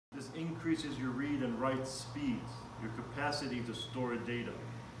increases your read and write speeds, your capacity to store data.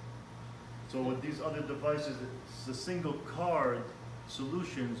 So with these other devices, the single card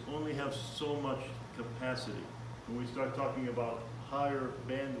solutions only have so much capacity. When we start talking about higher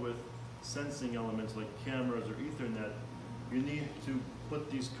bandwidth sensing elements like cameras or Ethernet, you need to put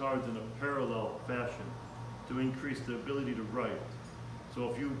these cards in a parallel fashion to increase the ability to write. So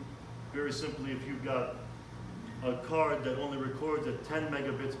if you, very simply, if you've got a card that only records at 10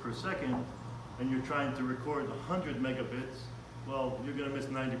 megabits per second and you're trying to record 100 megabits, well, you're going to miss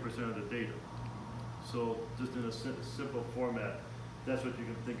 90% of the data. So just in a simple format, that's what you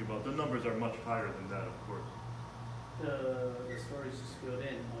can think about. The numbers are much higher than that, of course. The storage is built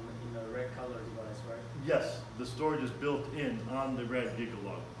in the red color device, right? Yes, the storage is built in on the red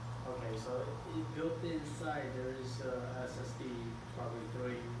Gigalog. Okay, so built inside there is SSD, probably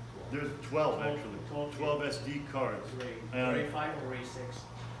 3. There's 12 actually. 12 SD cards. RAID 5 or RAID 6?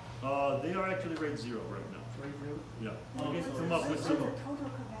 They are actually RAID 0 right now. RAID 0? Yeah. Oh, We so can come up with some. Total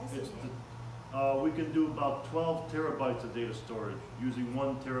capacity? We can do about 12 terabytes of data storage using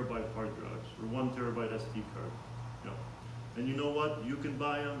 1 terabyte hard drives or 1 terabyte SD card. Yeah. And you know what? You can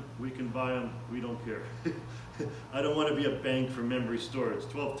buy them, we can buy them, we don't care. I don't want to be a bank for memory storage.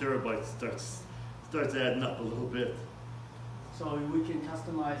 12 terabytes starts adding up a little bit. So we can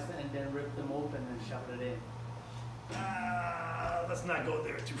customize and then rip them open and shove it in. Let's not go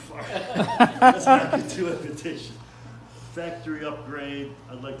there too far. Let's not get too ambitious. Factory upgrade,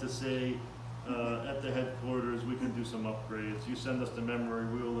 I'd like to say, at the headquarters, we can do some upgrades. You send us the memory,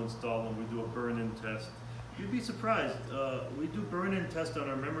 we will install them, we do a burn-in test. You'd be surprised, we do burn-in tests on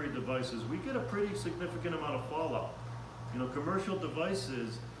our memory devices. We get a pretty significant amount of fallout. You know, commercial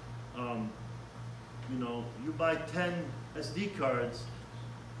devices, you know, you buy 10 SD cards,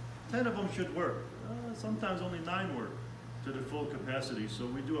 10 of them should work. Sometimes only 9 work to the full capacity. So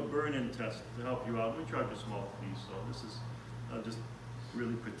we do a burn-in test to help you out. We charge a small fee, so this is just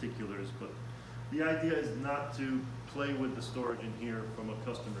really particulars. But the idea is not to play with the storage in here from a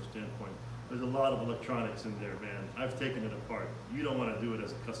customer standpoint. There's a lot of electronics in there, man. I've taken it apart. You don't want to do it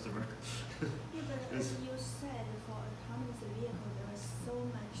as a customer. Yeah, but as you said, for autonomous vehicle, there is so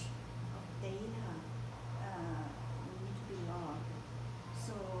much of data need to be logged.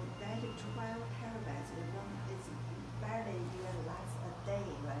 So that 12 terabytes, it's barely even lasts a day,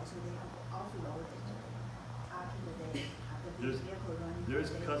 right? So they have to offload it after the day, after the vehicle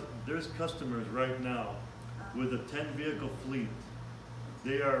running. There's customers right now with a 10 vehicle fleet.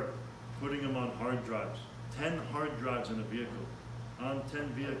 They are putting them on hard drives. 10 hard drives in a vehicle. On 10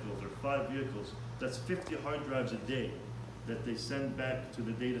 vehicles or 5 vehicles, that's 50 hard drives a day that they send back to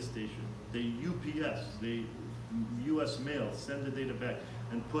the data station. They UPS, they US mail, send the data back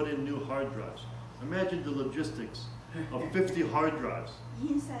and put in new hard drives. Imagine the logistics of 50 hard drives.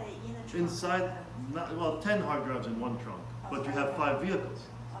 Inside, in a trunk? Inside, well, 10 hard drives in one trunk, but you have 5 vehicles.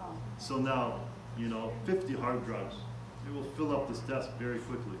 So now, you know, 50 hard drives. It will fill up this desk very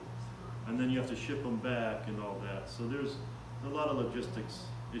quickly. And then you have to ship them back and all that. So there's a lot of logistics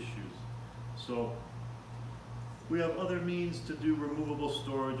issues. So we have other means to do removable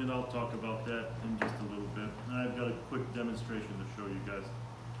storage, and I'll talk about that in just a little bit. I've got a quick demonstration to show you guys.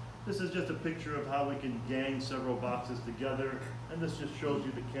 This is just a picture of how we can gang several boxes together, and this just shows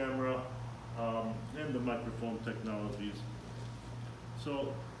you the camera and the microphone technologies.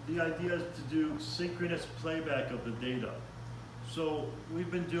 So the idea is to do synchronous playback of the data. So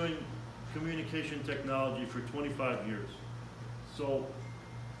we've been doing communication technology for 25 years. So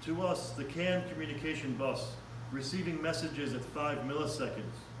to us, the CAN communication bus, receiving messages at 5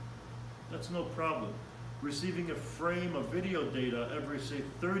 milliseconds, that's no problem. Receiving a frame of video data every, say,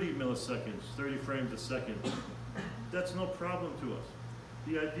 30 milliseconds, 30 frames a second, that's no problem to us.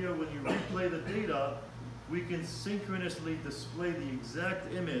 The idea when you replay the data, we can synchronously display the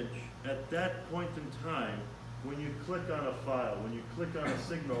exact image at that point in time. When you click on a file, when you click on a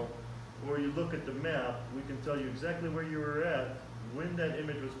signal, or you look at the map, we can tell you exactly where you were at, when that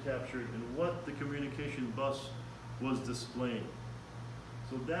image was captured, and what the communication bus was displaying.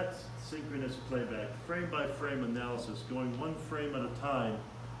 So that's synchronous playback, frame by frame analysis, going 1 frame at a time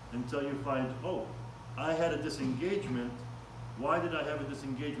until you find, oh, I had a disengagement. Why did I have a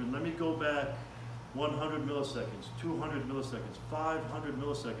disengagement? Let me go back 100 milliseconds, 200 milliseconds, 500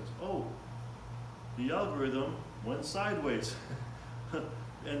 milliseconds. Oh, the algorithm went sideways.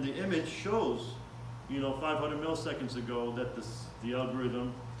 And the image shows, you know, 500 milliseconds ago that the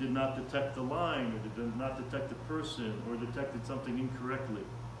algorithm did not detect the line, or did not detect the person, or detected something incorrectly.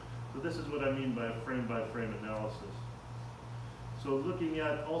 So this is what I mean by a frame-by-frame analysis. So looking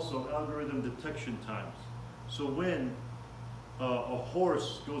at also algorithm detection times. So when a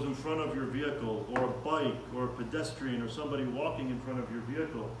horse goes in front of your vehicle, or a bike, or a pedestrian, or somebody walking in front of your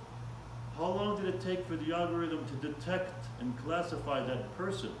vehicle, how long did it take for the algorithm to detect and classify that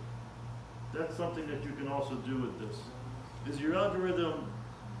person? That's something that you can also do with this. Is your algorithm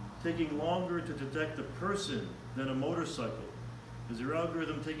taking longer to detect a person than a motorcycle? Is your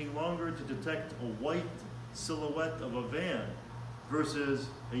algorithm taking longer to detect a white silhouette of a van versus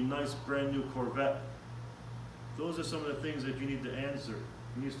a nice brand new Corvette? Those are some of the things that you need to answer.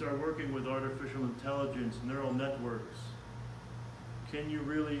 When you start working with artificial intelligence, neural networks, can you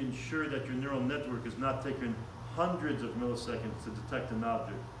really ensure that your neural network is not taking hundreds of milliseconds to detect an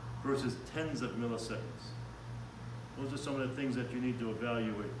object versus tens of milliseconds? Those are some of the things that you need to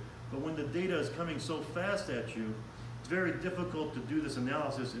evaluate. But when the data is coming so fast at you, it's very difficult to do this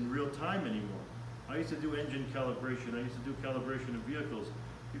analysis in real time anymore. I used to do engine calibration. I used to do calibration of vehicles.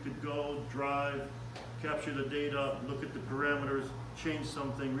 You could go, drive, capture the data, look at the parameters, change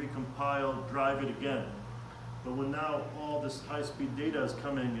something, recompile, drive it again. But when now all this high-speed data is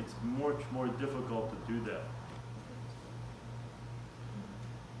coming, it's much more difficult to do that.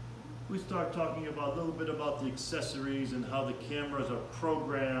 We start talking about a little bit about the accessories and how the cameras are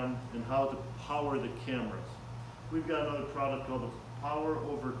programmed and how to power the cameras. We've got another product called the Power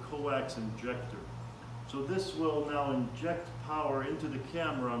over Coax Injector. So this will now inject power into the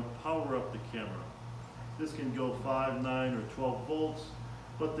camera and power up the camera. This can go 5, 9, or 12 volts.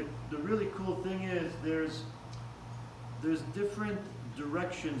 But the really cool thing is there's different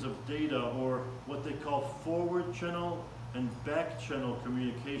directions of data, or what they call forward channel and back channel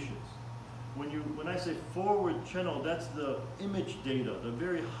communications. When I say forward channel, that's the image data, the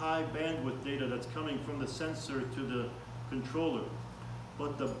very high bandwidth data that's coming from the sensor to the controller.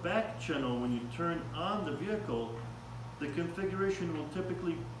 But the back channel, when you turn on the vehicle, the configuration will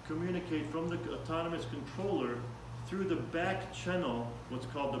typically communicate from the autonomous controller through the back channel, what's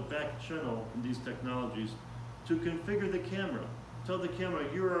called the back channel in these technologies, to configure the camera. Tell the camera,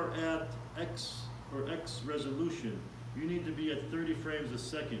 you are at X or X resolution. You need to be at 30 frames a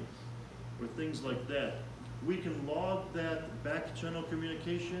second, or things like that. We can log that back channel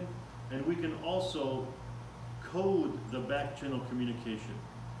communication, and we can also code the back channel communication.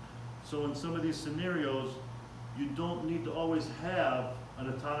 So in some of these scenarios, you don't need to always have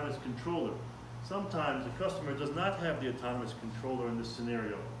an autonomous controller. Sometimes the customer does not have the autonomous controller in this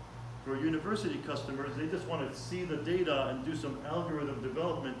scenario. For university customers, they just want to see the data and do some algorithm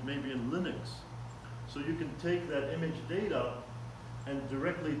development, maybe in Linux. So you can take that image data and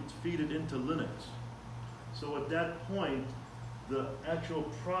directly feed it into Linux. So at that point, the actual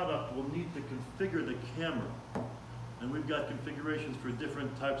product will need to configure the camera. And we've got configurations for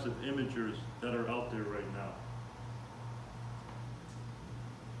different types of imagers that are out there right now.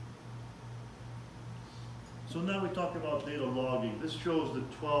 So now we talk about data logging. This shows the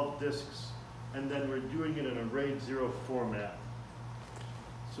 12 disks, and then we're doing it in a RAID 0 format.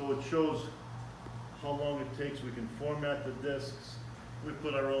 So it shows how long it takes. We can format the disks. We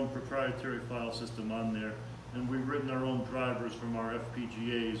put our own proprietary file system on there, and we've written our own drivers from our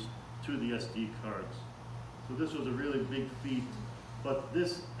FPGAs to the SD cards. So this was a really big feat, but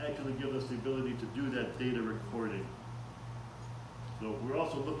this actually gives us the ability to do that data recording. So we're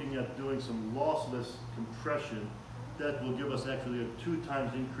also looking at doing some lossless compression that will give us actually a 2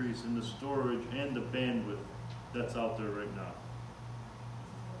 times increase in the storage and the bandwidth that's out there right now.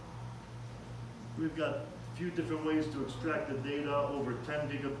 We've got a few different ways to extract the data, over 10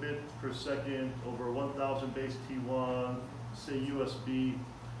 gigabit per second, over 1000 base T1, say USB.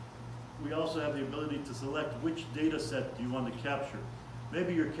 We also have the ability to select which data set do you want to capture.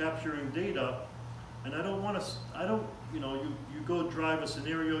 Maybe you're capturing data, and you go drive a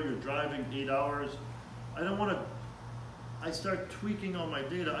scenario, you're driving 8 hours. I start tweaking all my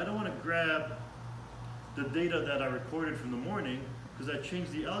data. I don't want to grab the data that I recorded from the morning because I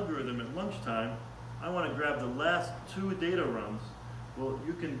changed the algorithm at lunchtime. I want to grab the last 2 data runs. Well,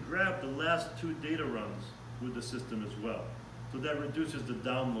 you can grab the last 2 data runs with the system as well. So that reduces the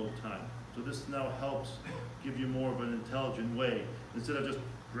download time. So this now helps give you more of an intelligent way. Instead of just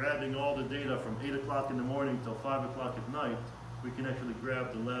grabbing all the data from 8 o'clock in the morning till 5 o'clock at night, we can actually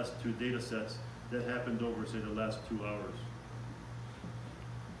grab the last 2 data sets that happened over, say, the last 2 hours.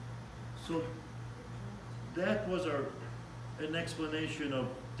 So that was an explanation of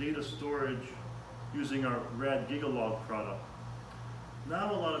data storage using our RAD Gigalog product.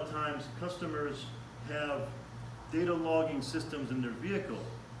 Now a lot of times customers have data logging systems in their vehicle,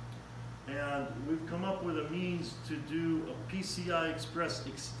 and we've come up with a means to do a PCI Express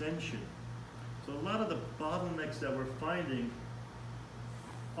extension. So a lot of the bottlenecks that we're finding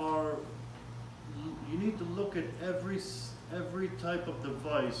are, you need to look at every type of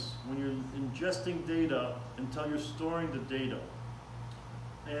device when you're ingesting data until you're storing the data.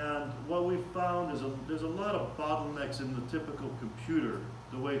 And what we found is there's a lot of bottlenecks in the typical computer,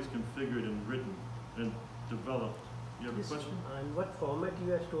 the way it's configured and written and developed. You have a question? And what format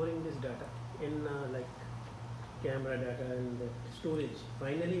you are storing this data? In like camera data and the storage.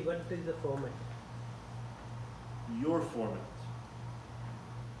 Finally, what is the format? Your format.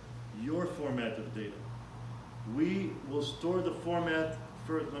 Your format of data. We will store the format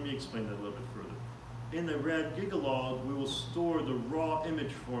for, let me explain that a little bit further. In the RAD Gigalog, we will store the raw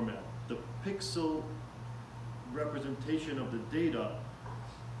image format, the pixel representation of the data.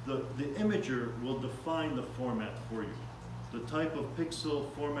 The imager will define the format for you. The type of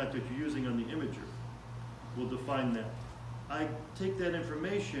pixel format that you're using on the imager will define that. I take that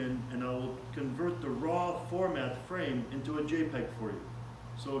information and I will convert the raw format frame into a JPEG for you.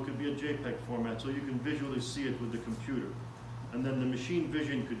 So it could be a JPEG format so you can visually see it with the computer. And then the machine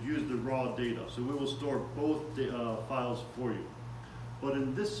vision could use the raw data. So we will store both files for you. But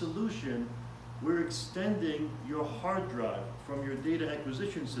in this solution, we're extending your hard drive from your data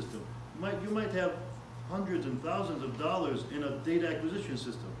acquisition system. You might have hundreds and thousands of dollars in a data acquisition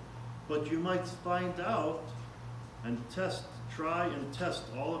system, but you might find out and try and test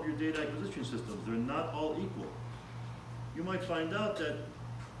all of your data acquisition systems. They're not all equal. You might find out that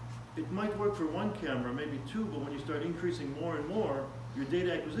it might work for one camera, maybe two, but when you start increasing more and more, your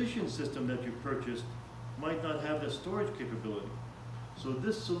data acquisition system that you purchased might not have that storage capability. So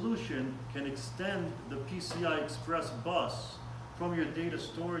this solution can extend the PCI Express bus from your data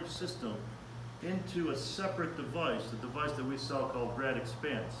storage system into a separate device, the device that we sell called RAD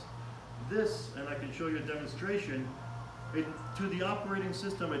Expanse. This, and I can show you a demonstration, to the operating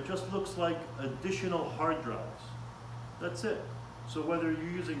system, it just looks like additional hard drives. That's it. So whether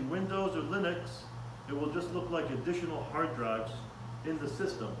you're using Windows or Linux, it will just look like additional hard drives in the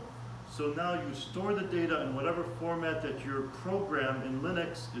system. So now you store the data in whatever format that your program in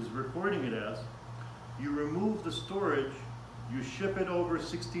Linux is recording it as. You remove the storage, you ship it over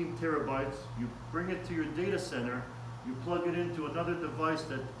 16 terabytes, you bring it to your data center, you plug it into another device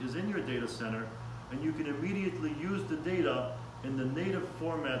that is in your data center, and you can immediately use the data in the native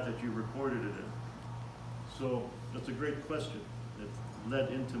format that you recorded it in. So that's a great question. It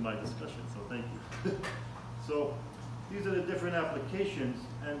led into my discussion, so thank you. So these are the different applications,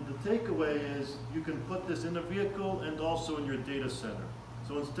 and the takeaway is you can put this in a vehicle and also in your data center.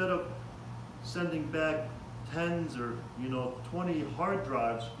 So instead of sending back tens or 20 hard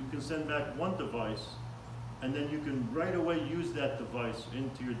drives, you can send back one device, and then you can right away use that device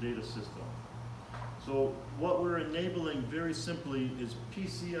into your data system. So what we're enabling very simply is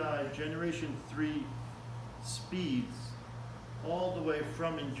PCI Generation 3 speeds all the way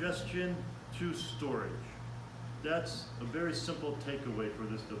from ingestion to storage. That's a very simple takeaway for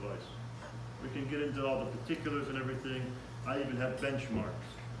this device. We can get into all the particulars and everything. I even have benchmarks.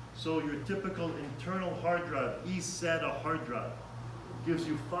 So your typical internal hard drive, eSATA hard drive, gives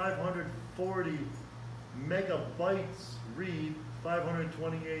you 540 megabytes read,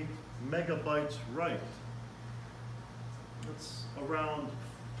 528 megabytes write. That's around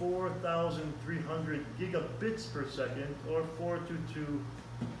 4,300 gigabits per second, or 422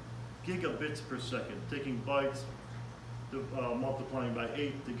 gigabits per second, taking bytes, multiplying by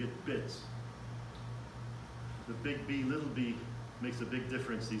 8 to get bits. The big B, little b makes a big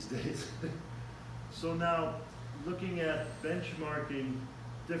difference these days. So now, looking at benchmarking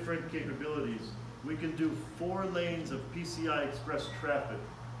different capabilities, we can do 4 lanes of PCI Express traffic.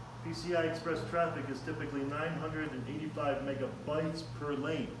 PCI Express traffic is typically 985 megabytes per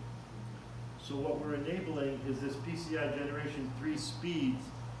lane. So what we're enabling is this PCI Generation 3 speeds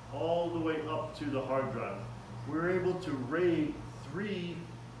all the way up to the hard drive. We're able to RAID 3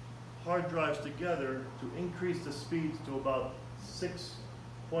 hard drives together to increase the speeds to about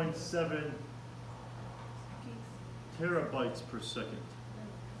 6.7 terabytes per second.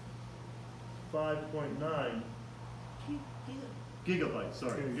 5.9 gigabytes,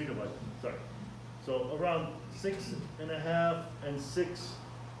 sorry, So around 6.5 and 6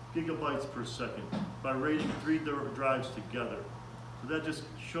 gigabytes per second by RAIDing 3 drives together. So that just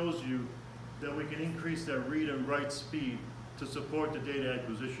shows you that we can increase that read and write speed to support the data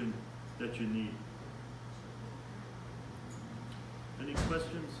acquisition that you need. Any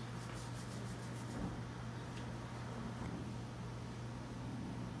questions?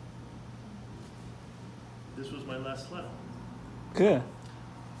 This was my last slide. Good.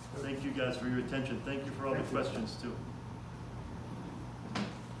 Thank you guys for your attention. Thank you for all the questions too.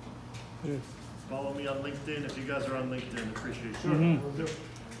 Good. Follow me on LinkedIn if you guys are on LinkedIn. Appreciate it. Mm-hmm.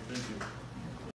 Thank you.